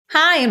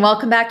Hi, and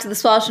welcome back to the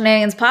Swell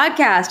Shenanigans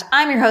Podcast.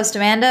 I'm your host,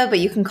 Amanda, but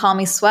you can call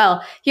me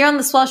Swell. Here on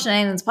the Swell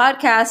Shenanigans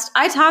Podcast,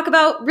 I talk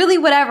about really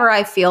whatever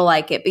I feel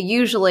like it, but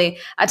usually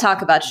I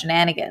talk about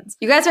shenanigans.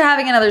 You guys are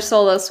having another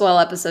solo Swell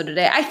episode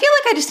today. I feel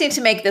like I just need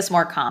to make this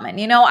more common.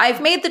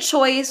 I've made the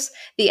choice,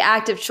 the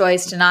active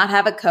choice to not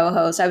have a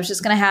co-host. I was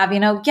just going to have,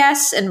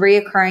 guests and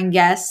reoccurring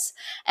guests.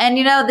 And,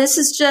 this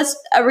is just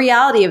a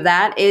reality of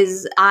that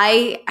is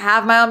I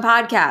have my own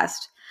podcast.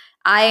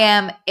 I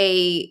am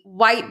a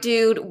white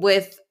dude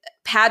with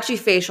patchy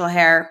facial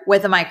hair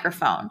with a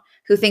microphone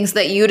who thinks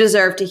that you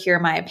deserve to hear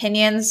my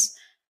opinions.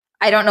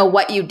 I don't know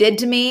what you did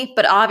to me,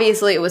 but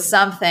obviously it was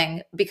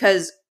something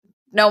because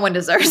no one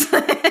deserves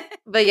it.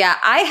 But yeah,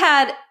 I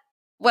had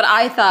what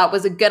I thought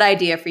was a good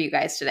idea for you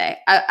guys today,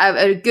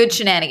 a good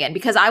shenanigan,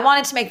 because I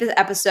wanted to make this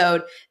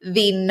episode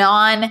the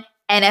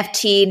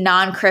non-NFT,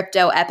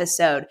 non-crypto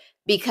episode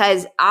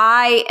because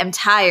I am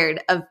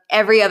tired of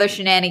every other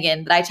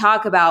shenanigan that I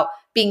talk about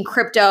being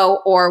crypto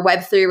or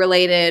Web3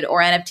 related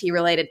or NFT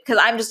related,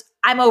 because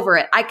I'm over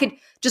it. I could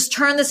just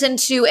turn this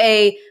into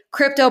a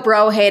crypto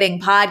bro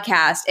hating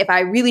podcast if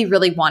I really,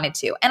 really wanted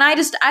to. And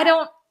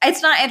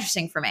it's not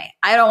interesting for me.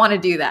 I don't want to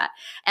do that.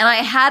 And I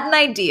had an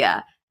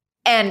idea,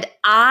 and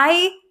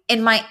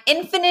in my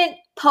infinite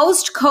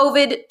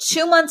post-COVID,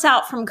 2 months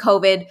out from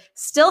COVID,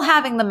 still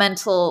having the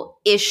mental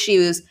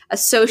issues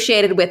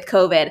associated with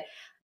COVID,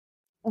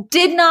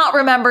 did not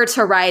remember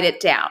to write it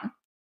down.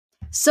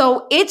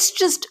 So it's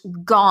just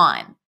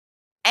gone.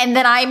 And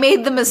then I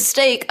made the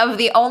mistake of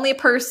the only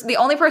person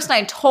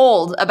I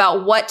told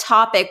about what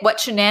topic, what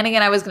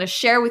shenanigan I was going to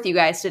share with you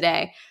guys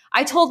today.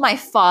 I told my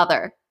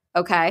father,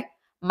 okay?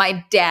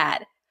 My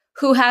dad,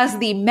 who has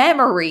the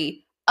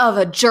memory of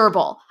a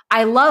gerbil.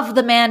 I love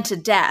the man to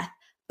death,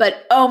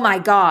 but oh my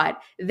God,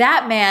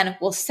 that man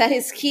will set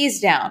his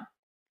keys down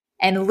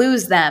and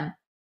lose them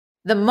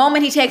the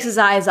moment he takes his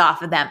eyes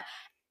off of them.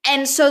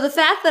 And so the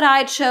fact that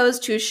I chose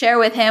to share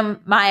with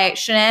him my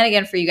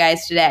shenanigan for you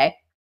guys today,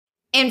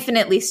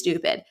 infinitely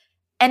stupid.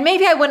 And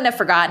maybe I wouldn't have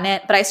forgotten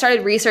it, but I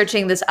started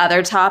researching this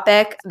other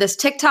topic, this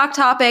TikTok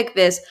topic,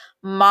 this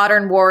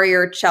modern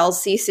warrior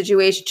Chelsea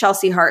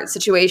Hart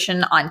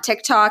situation on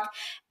TikTok.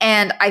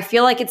 And I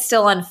feel like it's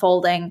still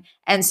unfolding.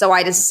 And so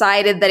I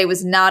decided that it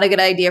was not a good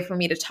idea for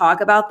me to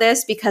talk about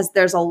this because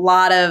there's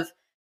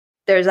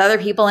other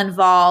people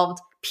involved.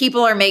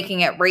 People are making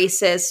it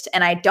racist,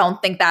 and I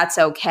don't think that's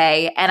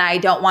okay. And I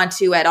don't want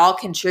to at all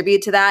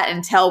contribute to that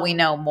until we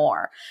know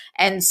more.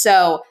 And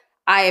so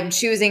I am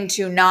choosing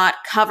to not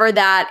cover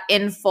that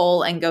in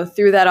full and go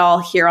through that all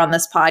here on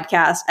this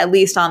podcast, at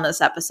least on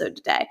this episode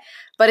today.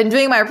 But in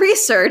doing my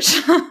research,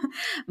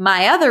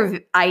 my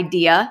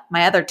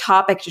other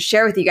topic to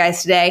share with you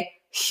guys today,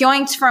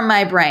 yoinked from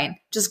my brain,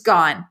 just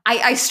gone.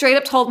 I straight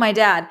up told my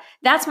dad,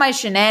 that's my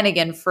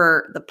shenanigan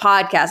for the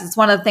podcast. It's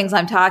one of the things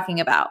I'm talking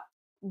about.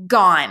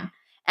 Gone.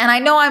 And I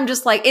know I'm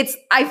just like,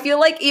 I feel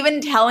like even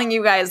telling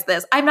you guys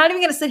this, I'm not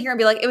even going to sit here and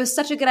be like, it was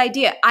such a good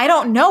idea. I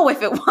don't know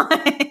if it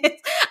was.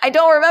 I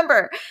don't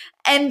remember.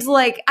 And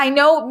I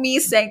know me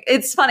saying,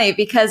 it's funny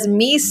because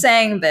me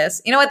saying this,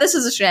 you know what? This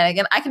is a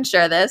shenanigan. I can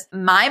share this.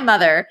 My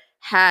mother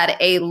had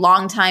a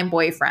longtime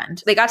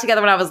boyfriend. They got together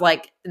when I was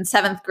in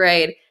 7th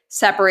grade,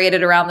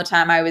 separated around the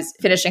time I was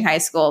finishing high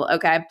school.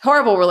 Okay.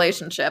 Horrible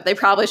relationship. They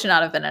probably should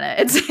not have been in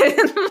it.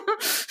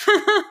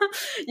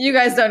 You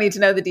guys don't need to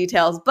know the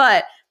details,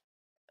 but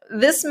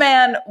this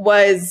man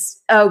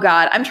was, oh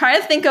God, I'm trying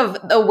to think of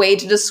a way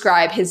to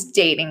describe his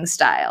dating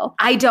style.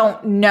 I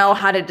don't know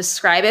how to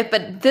describe it,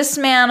 but this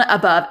man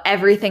above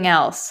everything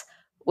else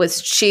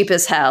was cheap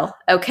as hell.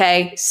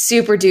 Okay.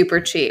 Super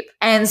duper cheap.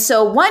 And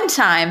so one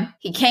time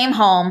he came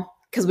home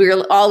because we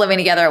were all living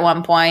together at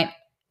one point.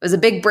 It was a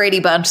big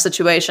Brady Bunch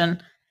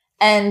situation,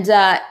 and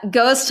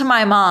goes to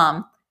my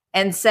mom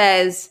and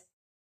says,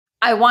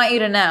 I want you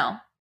to know,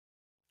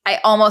 I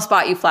almost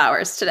bought you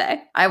flowers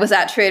today. I was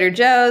at Trader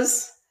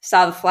Joe's,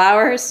 saw the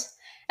flowers,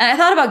 and I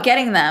thought about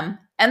getting them,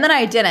 and then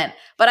I didn't.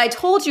 But I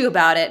told you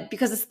about it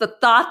because it's the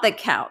thought that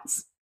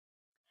counts.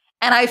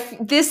 And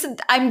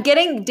I'm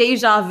getting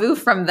deja vu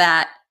from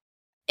that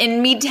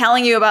in me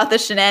telling you about the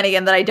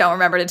shenanigan that I don't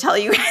remember to tell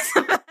you guys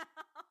about.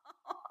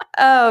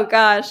 Oh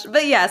gosh.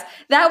 But yes,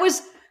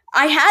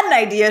 I had an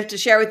idea to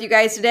share with you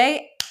guys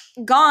today.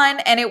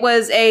 Gone. And it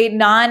was a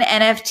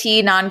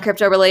non-NFT,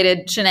 non-crypto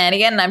related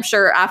shenanigan. And I'm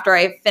sure after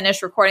I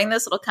finish recording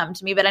this, it'll come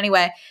to me. But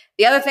anyway,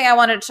 the other thing I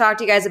wanted to talk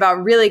to you guys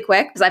about really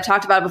quick, because I've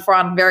talked about it before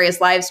on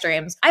various live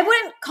streams. I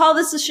wouldn't call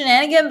this a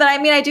shenanigan, but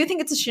I do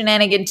think it's a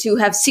shenanigan to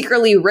have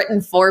secretly written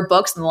 4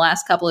 books in the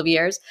last couple of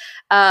years.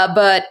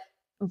 But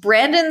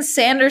Brandon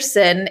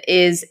Sanderson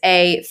is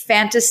a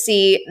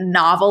fantasy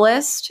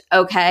novelist,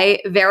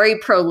 okay? Very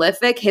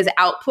prolific. His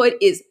output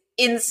is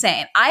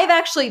insane. I've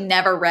actually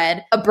never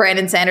read a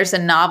Brandon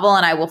Sanderson novel,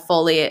 and I will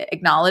fully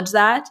acknowledge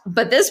that.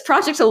 But this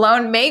project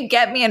alone may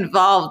get me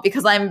involved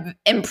because I'm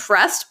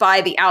impressed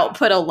by the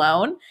output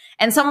alone.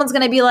 And someone's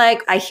going to be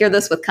like, I hear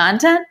this with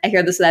content. I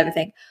hear this with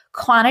everything.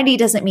 Quantity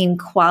doesn't mean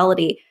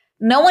quality.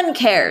 No one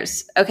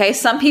cares, okay?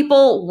 Some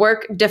people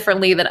work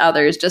differently than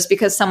others. Just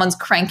because someone's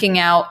cranking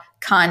out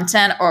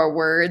content or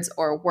words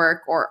or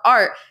work or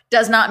art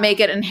does not make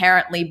it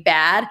inherently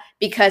bad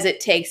because it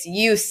takes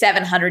you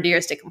 700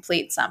 years to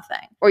complete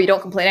something, or you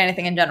don't complete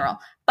anything in general.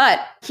 But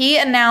he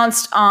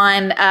announced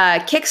on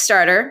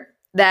Kickstarter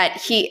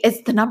that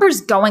the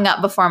number's going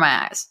up before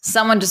my eyes.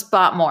 Someone just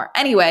bought more.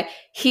 Anyway,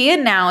 he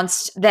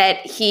announced that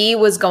he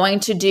was going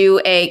to do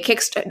a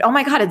Kickstarter. Oh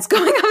my God, it's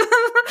going up.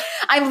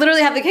 I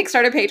literally have the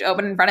Kickstarter page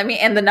open in front of me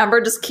and the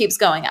number just keeps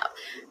going up.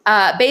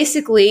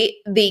 Basically,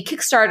 the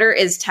Kickstarter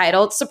is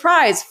titled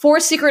Surprise, 4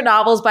 Secret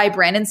Novels by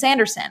Brandon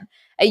Sanderson.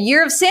 A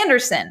year of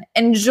Sanderson.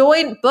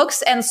 Enjoyed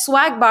books and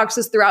swag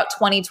boxes throughout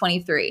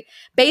 2023.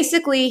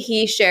 Basically,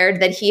 he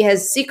shared that he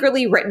has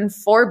secretly written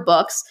 4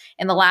 books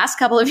in the last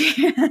couple of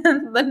years.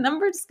 The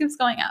number just keeps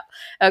going up.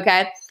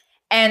 Okay.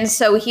 And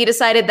so he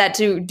decided that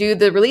to do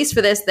the release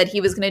for this, that he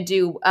was going to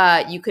do,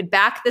 you could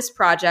back this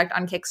project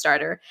on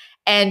Kickstarter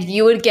and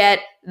you would get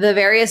the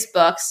various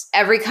books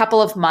every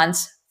couple of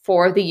months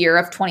for the year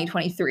of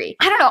 2023.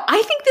 I don't know.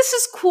 I think this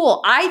is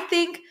cool. I've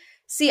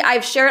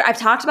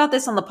talked about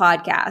this on the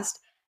podcast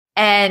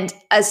and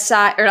I've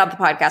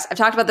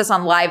talked about this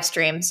on live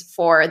streams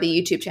for the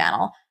YouTube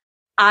channel.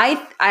 I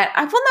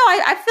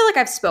feel like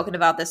I've spoken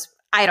about this.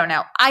 I don't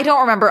know. I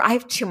don't remember. I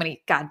have too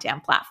many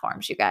goddamn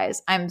platforms, you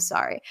guys. I'm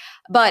sorry.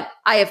 But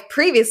I have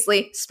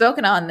previously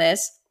spoken on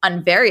this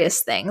on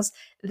various things,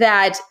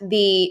 that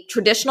the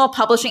traditional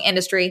publishing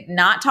industry,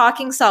 not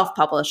talking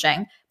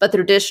self-publishing, but the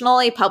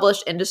traditionally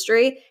published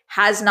industry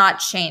has not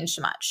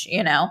changed much,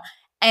 you know?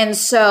 And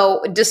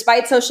so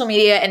despite social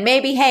media and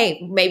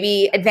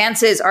maybe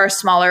advances are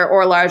smaller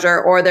or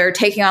larger, or they're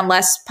taking on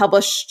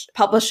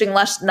publishing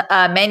less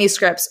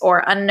manuscripts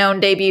or unknown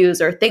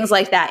debuts or things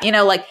like that, you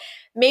know, like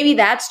maybe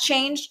that's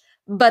changed,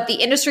 but the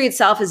industry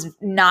itself has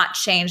not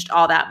changed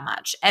all that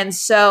much. And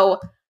so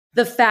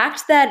the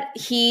fact that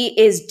he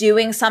is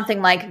doing something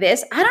like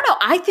this, I don't know.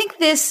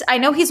 I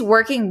know he's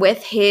working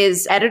with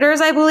his editors,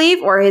 I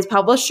believe, or his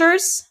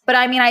publishers. But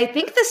I mean, I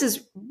think this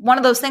is one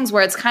of those things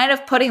where it's kind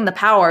of putting the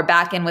power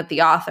back in with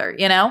the author,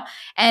 you know?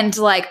 And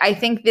like, I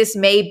think this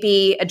may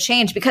be a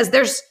change because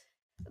there's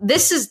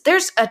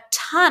a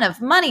ton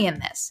of money in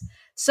this.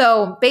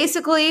 So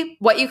basically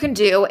what you can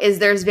do is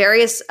there's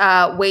various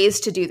ways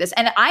to do this.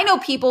 And I know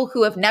people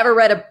who have never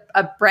read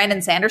a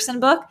Brandon Sanderson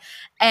book,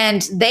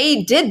 and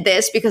they did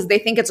this because they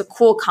think it's a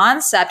cool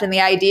concept, and the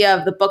idea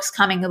of the books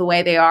coming the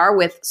way they are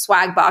with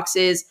swag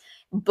boxes,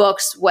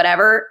 books,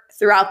 whatever,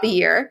 throughout the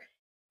year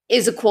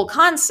is a cool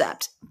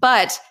concept.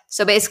 But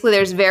so basically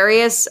there's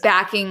various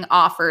backing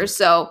offers.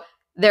 So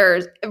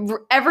there's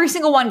every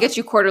single one gets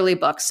you quarterly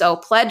books. So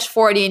pledge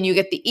 40 and you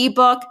get the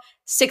ebook,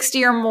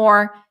 60 or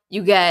more,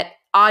 you get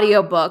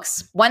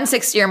audiobooks,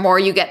 160 or more,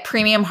 you get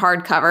premium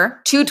hardcover,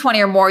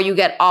 220 or more, you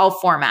get all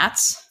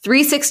formats,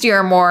 360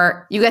 or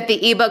more, you get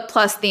the ebook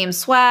plus theme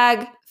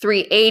swag,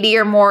 380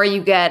 or more,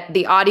 you get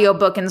the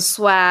audiobook and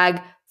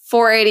swag,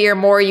 480 or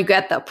more, you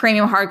get the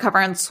premium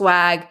hardcover and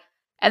swag,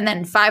 and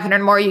then 500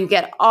 more, you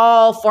get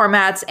all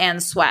formats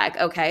and swag.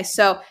 Okay,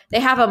 so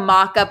they have a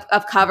mock-up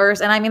of covers,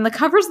 and I mean, the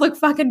covers look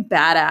fucking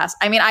badass.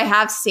 I mean, I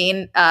have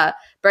seen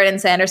Brandon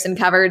Sanderson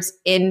covers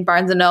in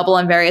Barnes & Noble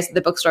and various of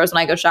the bookstores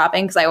when I go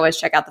shopping, because I always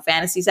check out the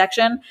fantasy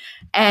section.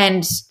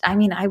 And I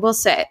mean, I will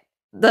say,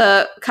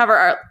 the cover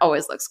art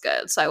always looks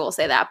good, so I will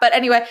say that. But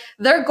anyway,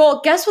 their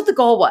goal, guess what the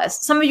goal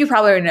was? Some of you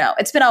probably already know.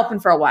 It's been open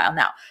for a while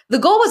now. The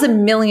goal was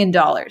 $1 million.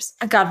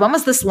 God, when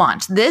was this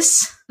launched?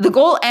 The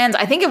goal ends,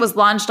 I think it was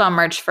launched on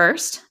March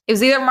 1st. It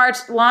was either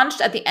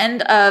launched at the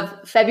end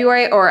of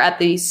February or at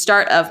the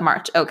start of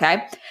March,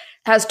 okay? It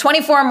has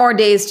 24 more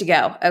days to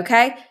go,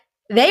 okay?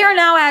 They are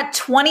now at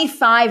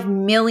 $25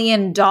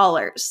 million.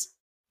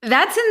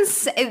 That's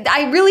insane.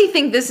 I really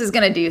think this is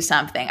going to do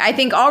something. I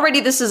think already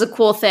this is a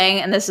cool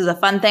thing, and this is a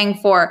fun thing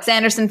for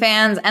Sanderson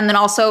fans. And then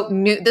also,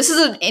 this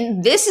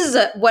is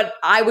what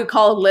I would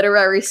call a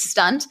literary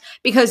stunt,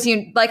 because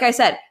like I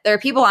said, there are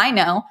people I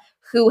know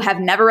who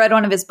have never read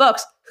one of his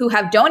books who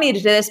have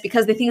donated to this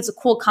because they think it's a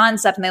cool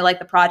concept and they like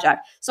the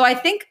project. So I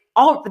think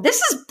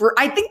this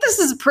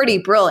is pretty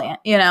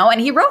brilliant, you know.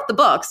 And he wrote the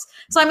books,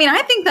 so I mean,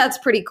 I think that's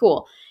pretty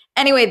cool.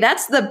 Anyway,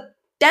 that's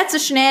a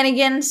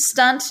shenanigan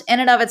stunt in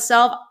and of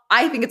itself.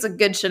 I think it's a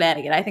good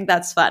shenanigan. I think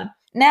that's fun.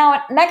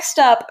 Now, next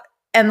up,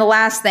 and the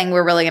last thing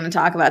we're really going to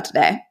talk about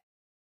today,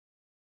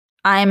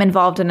 I am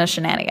involved in a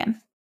shenanigan.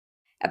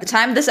 At the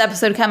time of this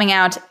episode coming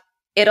out,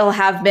 it'll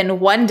have been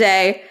 1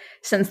 day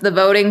since the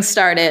voting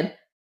started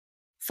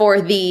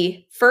for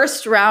the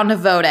first round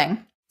of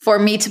voting for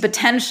me to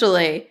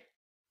potentially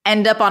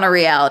end up on a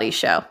reality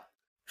show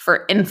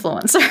for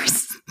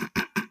influencers.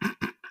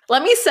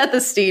 Let me set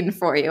the scene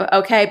for you,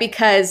 okay?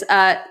 Because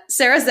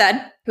Sarah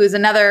Zed, who's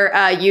another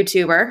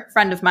YouTuber,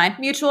 friend of mine,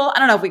 mutual,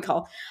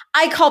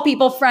 I call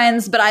people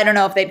friends, but I don't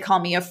know if they'd call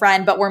me a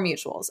friend, but we're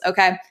mutuals,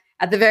 okay?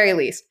 At the very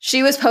least.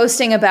 She was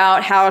posting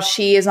about how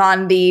she is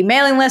on the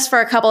mailing list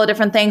for a couple of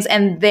different things,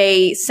 and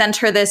they sent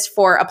her this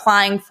for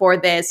applying for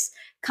this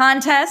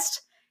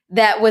contest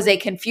that was a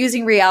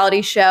confusing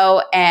reality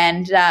show,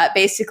 and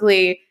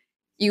basically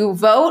you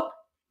vote,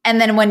 and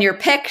then when you're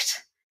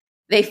picked,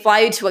 they fly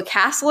you to a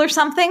castle or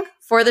something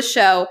for the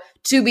show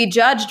to be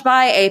judged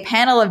by a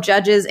panel of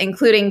judges,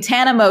 including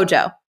Tana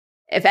Mojo.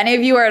 If any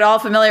of you are at all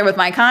familiar with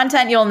my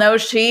content, you'll know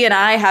she and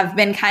I have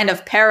been kind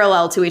of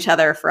parallel to each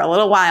other for a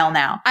little while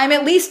now. I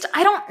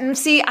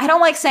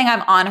don't like saying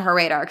I'm on her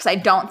radar because I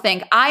don't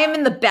think I am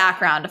in the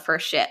background of her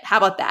shit. How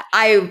about that?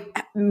 I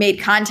made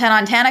content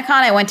on TanaCon.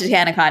 I went to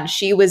TanaCon.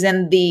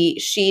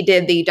 She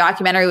did the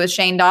documentary with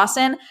Shane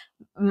Dawson.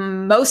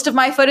 Most of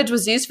my footage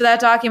was used for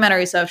that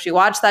documentary. So if she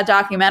watched that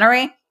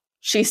documentary,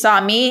 she saw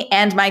me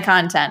and my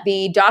content.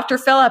 The Dr.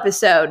 Phil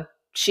episode,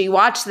 she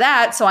watched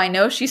that, so I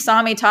know she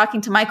saw me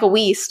talking to Michael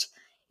Weist,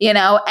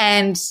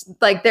 and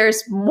like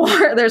there's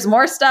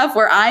more stuff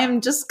where I'm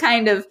just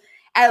kind of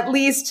at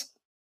least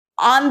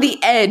on the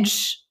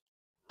edge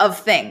of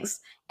things.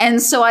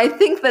 And so I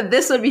think that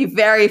this would be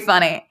very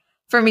funny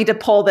for me to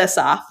pull this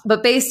off.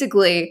 But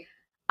basically,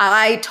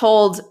 I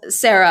told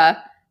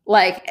Sarah,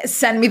 like,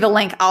 send me the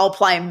link, I'll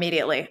apply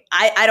immediately.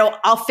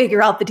 I'll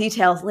figure out the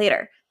details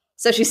later.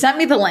 So she sent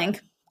me the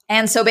link.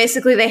 And so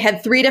basically they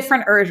had 3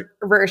 different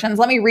versions.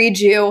 Let me read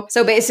you.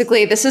 So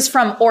basically this is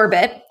from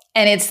Orbit,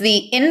 and it's the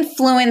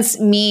Influence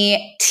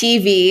Me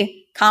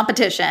TV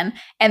competition.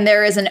 And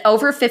there is an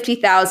over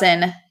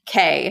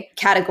 50,000K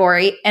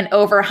category, an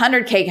over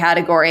 100K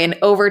category, and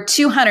over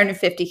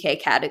 250K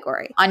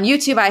category. On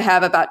YouTube, I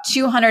have about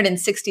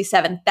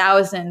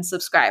 267,000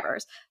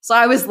 subscribers. So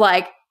I was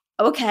like,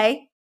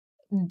 okay,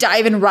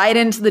 diving right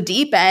into the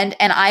deep end.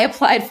 And I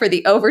applied for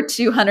the over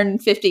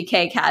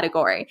 250K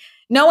category,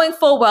 knowing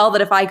full well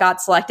that if I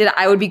got selected,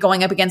 I would be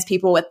going up against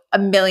people with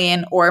 1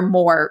 million or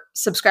more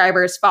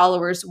subscribers,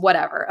 followers,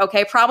 whatever.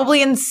 Okay.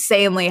 Probably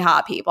insanely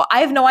hot people. I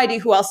have no idea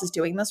who else is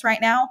doing this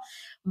right now.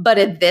 But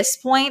at this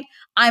point,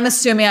 I'm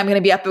assuming I'm going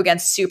to be up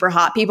against super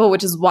hot people,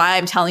 which is why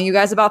I'm telling you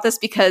guys about this,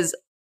 because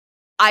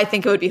I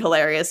think it would be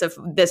hilarious if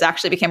this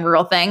actually became a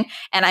real thing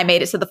and I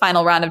made it to the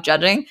final round of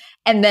judging.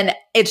 And then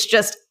it's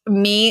just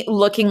me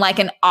looking like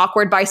an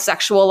awkward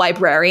bisexual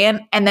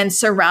librarian and then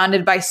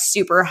surrounded by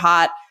super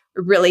hot,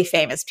 really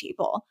famous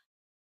people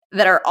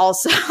that are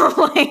also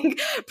like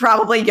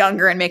probably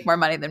younger and make more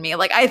money than me.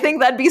 Like, I think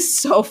that'd be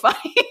so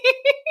funny.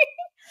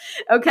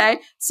 Okay.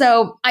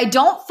 So I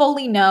don't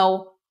fully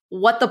know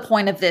what the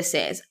point of this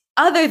is,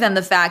 other than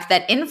the fact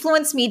that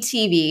Influence Me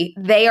TV,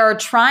 they are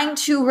trying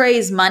to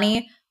raise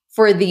money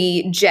for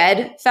the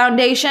JED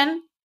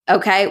Foundation,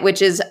 okay,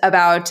 which is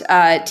about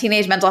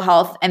teenage mental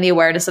health and the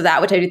awareness of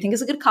that, which I do think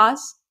is a good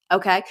cause,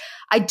 okay?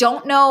 I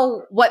don't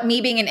know what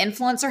me being an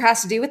influencer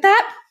has to do with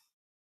that.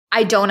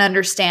 I don't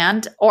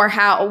understand, or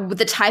how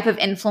the type of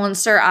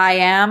influencer I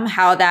am,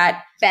 how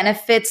that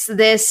benefits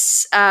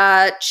this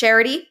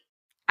charity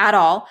at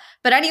all.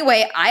 But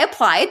anyway, I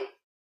applied,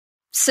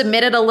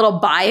 submitted a little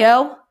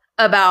bio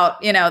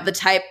about, the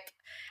type.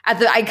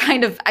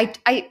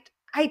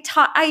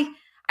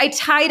 I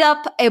tied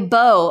up a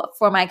bow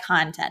for my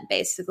content.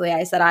 Basically,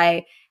 I said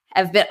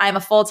I'm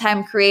a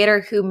full-time creator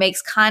who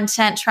makes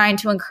content trying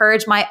to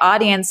encourage my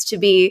audience to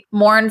be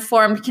more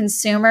informed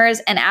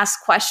consumers and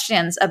ask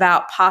questions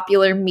about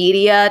popular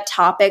media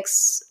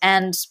topics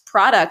and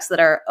products that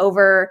are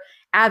over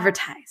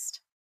advertised.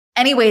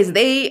 Anyways,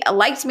 they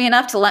liked me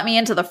enough to let me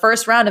into the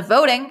first round of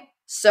voting.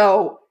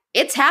 So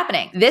it's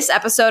happening. This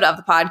episode of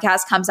the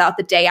podcast comes out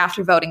the day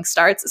after voting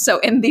starts. So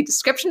in the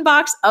description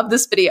box of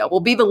this video will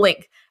be the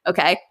link,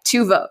 okay,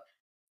 to vote.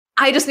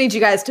 I just need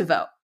you guys to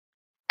vote.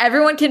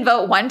 Everyone can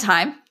vote one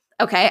time,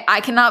 okay?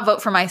 I cannot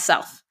vote for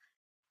myself.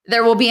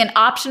 There will be an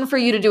option for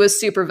you to do a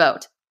super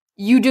vote.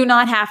 You do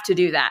not have to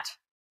do that.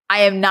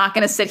 I am not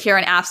going to sit here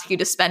and ask you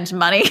to spend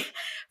money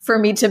for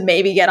me to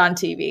maybe get on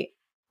TV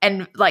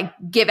and like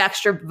give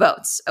extra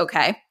votes,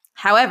 okay?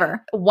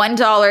 However,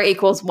 $1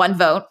 equals 1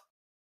 vote.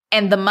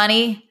 And the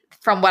money,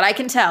 from what I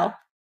can tell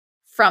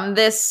from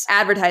this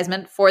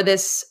advertisement for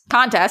this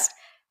contest,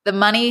 the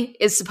money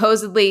is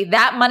supposedly,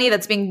 that money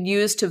that's being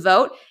used to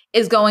vote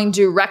is going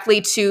directly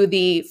to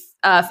the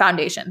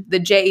foundation, the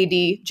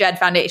JED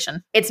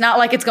Foundation. It's not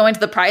like it's going to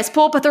the prize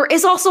pool, but there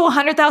is also a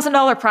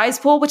 $100,000 prize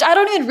pool, which I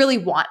don't even really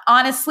want.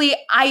 Honestly,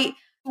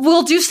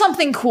 we'll do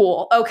something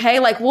cool, okay?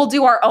 Like, we'll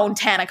do our own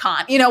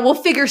TanaCon. We'll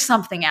figure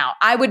something out.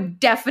 I would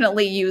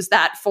definitely use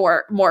that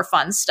for more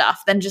fun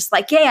stuff than just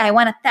like, yeah, I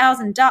won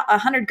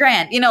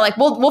 $100,000. Like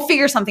we'll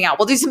figure something out.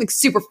 We'll do something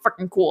super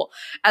freaking cool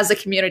as a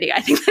community.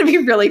 I think that'd be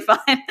really fun.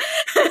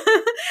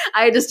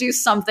 I just do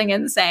something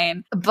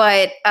insane.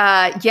 But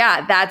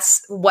yeah,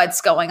 that's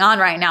what's going on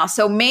right now.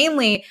 So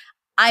mainly,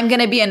 I'm going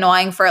to be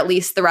annoying for at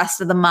least the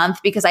rest of the month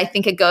because I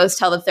think it goes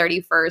till the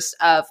 31st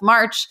of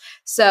March.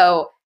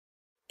 So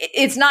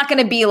it's not going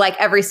to be like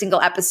every single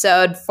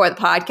episode for the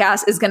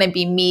podcast is going to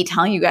be me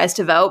telling you guys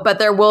to vote, but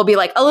there will be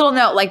like a little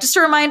note, like just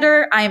a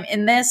reminder, I'm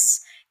in this.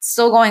 It's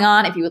still going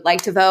on. If you would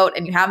like to vote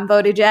and you haven't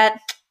voted yet,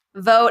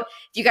 vote.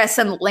 If you guys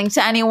send the link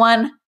to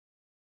anyone,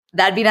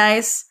 that'd be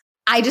nice.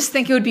 I just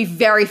think it would be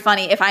very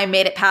funny if I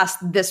made it past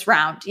this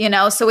round,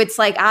 So it's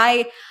like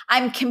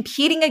I'm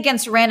competing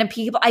against random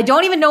people. I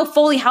don't even know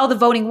fully how the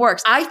voting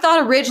works. I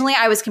thought originally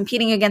I was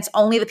competing against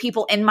only the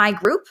people in my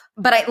group,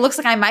 but it looks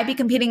like I might be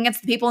competing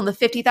against the people in the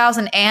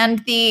 50,000 and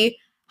the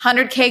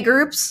 100K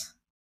groups.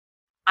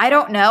 I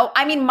don't know.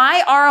 I mean,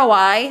 my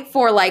ROI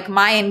for like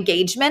my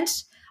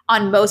engagement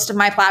on most of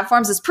my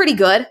platforms is pretty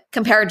good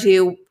compared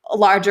to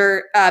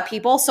larger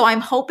people. So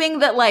I'm hoping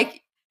that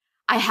like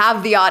I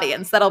have the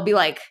audience that'll be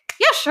like,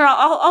 yeah, sure,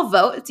 I'll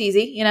vote. It's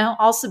easy. You know,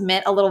 I'll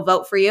submit a little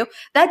vote for you.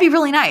 That'd be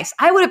really nice.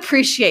 I would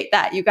appreciate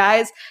that, you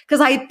guys,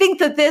 because I think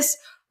that this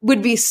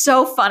would be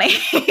so funny.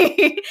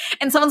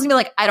 And someone's gonna be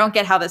like, I don't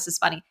get how this is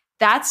funny.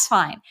 That's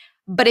fine.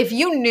 But if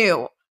you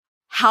knew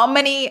how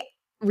many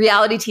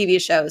reality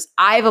TV shows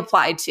I've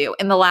applied to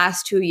in the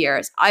last 2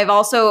 years. I've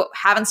also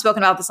haven't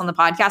spoken about this on the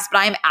podcast, but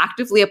I'm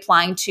actively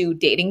applying to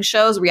dating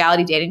shows,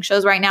 reality dating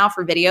shows right now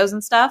for videos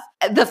and stuff.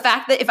 The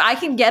fact that if I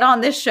can get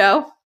on this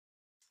show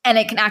and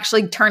it can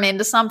actually turn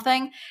into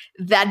something,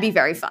 that'd be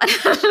very fun.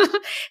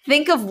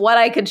 Think of what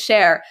I could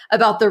share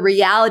about the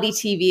reality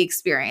TV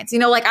experience. You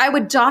know, like I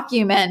would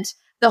document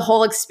the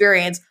whole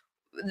experience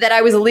that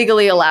I was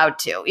legally allowed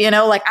to, you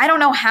know, like I don't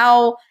know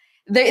how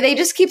they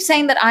just keep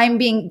saying that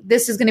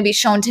this is going to be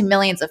shown to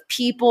millions of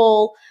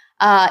people.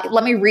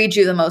 Let me read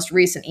you the most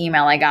recent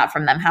email I got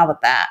from them. How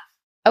about that?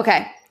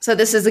 Okay. So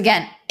this is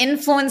again,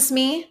 Influence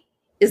Me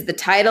is the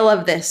title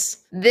of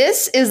this.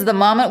 This is the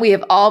moment we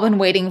have all been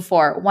waiting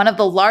for. One of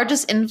the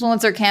largest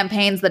influencer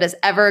campaigns that has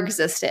ever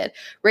existed,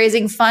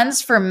 raising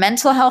funds for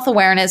mental health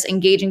awareness,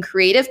 engaging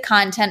creative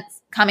content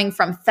coming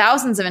from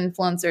thousands of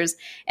influencers,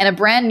 and a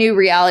brand new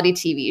reality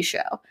TV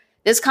show.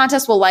 This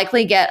contest will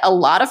likely get a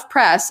lot of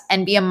press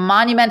and be a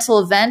monumental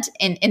event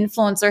in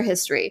influencer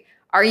history.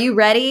 Are you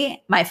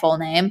ready? My full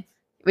name,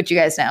 which you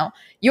guys know.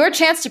 Your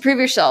chance to prove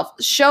yourself,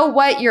 show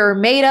what you're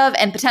made of,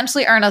 and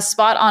potentially earn a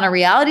spot on a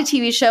reality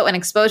TV show and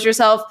expose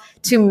yourself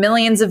to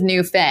millions of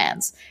new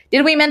fans.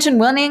 Did we mention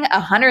winning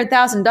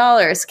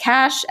 $100,000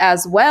 cash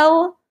as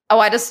well? Oh,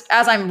 as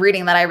I'm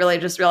reading that, I really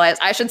just realized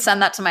I should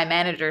send that to my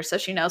manager so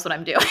she knows what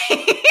I'm doing.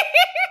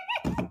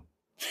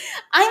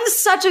 I'm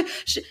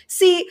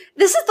see,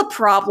 this is the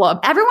problem.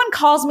 Everyone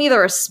calls me the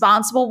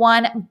responsible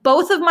one.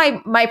 Both of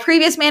my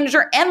previous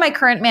manager and my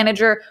current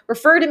manager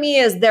refer to me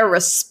as their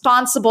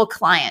responsible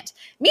client.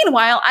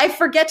 Meanwhile, I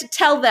forget to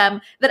tell them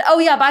that, oh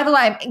yeah, by the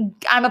way,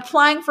 I'm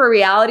applying for a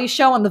reality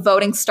show and the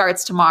voting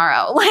starts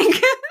tomorrow.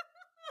 Like,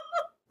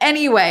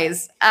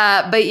 anyways,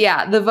 but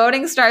yeah, the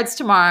voting starts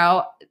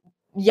tomorrow.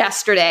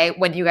 Yesterday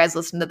when you guys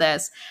listen to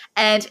this,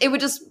 and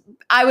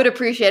I would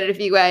appreciate it if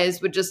you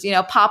guys would just, you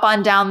know, pop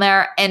on down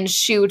there and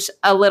shoot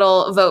a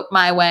little vote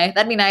my way.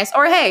 That'd be nice.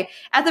 Or hey,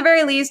 at the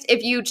very least,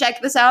 if you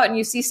check this out and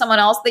you see someone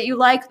else that you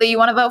like that you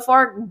want to vote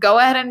for, go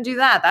ahead and do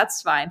that. That's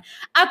fine.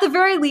 At the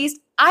very least,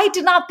 I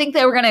did not think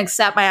they were going to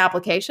accept my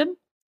application.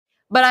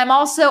 But I'm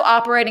also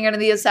operating under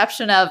the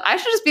assumption of I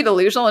should just be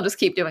delusional and just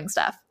keep doing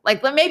stuff.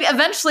 Like maybe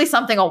eventually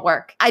something will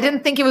work. I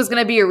didn't think it was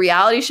going to be a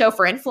reality show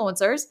for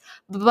influencers,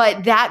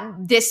 but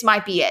this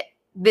might be it.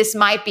 This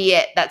might be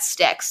it that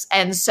sticks.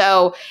 And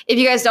so if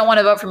you guys don't want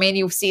to vote for me and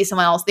you see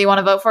someone else that you want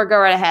to vote for, go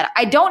right ahead.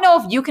 I don't know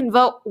if you can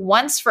vote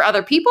once for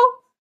other people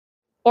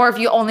or if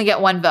you only get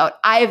one vote.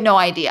 I have no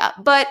idea,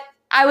 but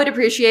I would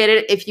appreciate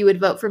it if you would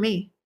vote for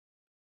me.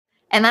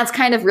 And that's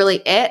kind of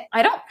really it.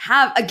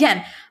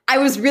 I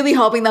was really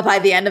hoping that by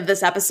the end of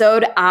this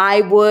episode,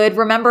 I would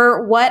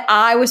remember what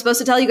I was supposed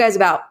to tell you guys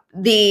about,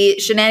 the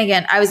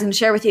shenanigan I was going to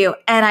share with you.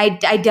 And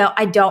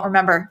I don't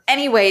remember.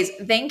 Anyways,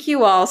 thank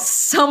you all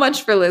so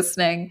much for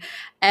listening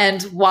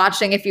and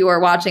watching if you are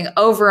watching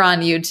over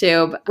on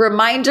YouTube.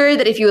 Reminder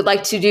that if you would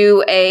like to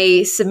do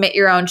a submit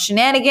your own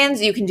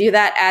shenanigans, you can do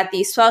that at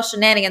the Swell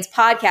Shenanigans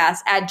podcast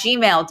at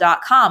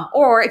gmail.com.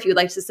 Or if you'd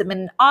like to submit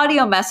an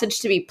audio message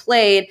to be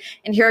played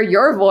and hear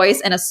your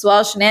voice in a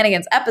Swell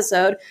Shenanigans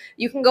episode,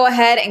 you can go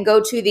ahead and go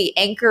to the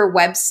Anchor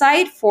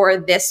website for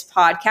this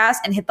podcast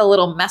and hit the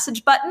little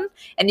message button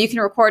and you can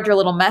record your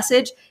little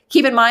message.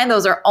 Keep in mind,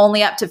 those are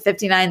only up to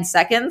 59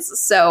 seconds.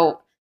 So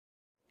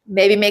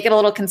maybe make it a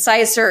little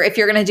concise, or if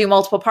you're going to do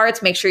multiple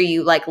parts, make sure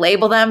you like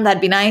label them. That'd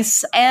be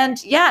nice.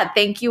 And yeah,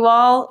 thank you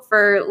all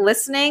for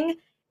listening.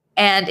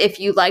 And if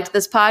you liked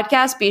this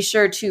podcast, be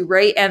sure to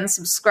rate and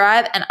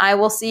subscribe. And I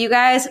will see you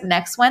guys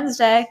next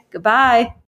Wednesday. Goodbye.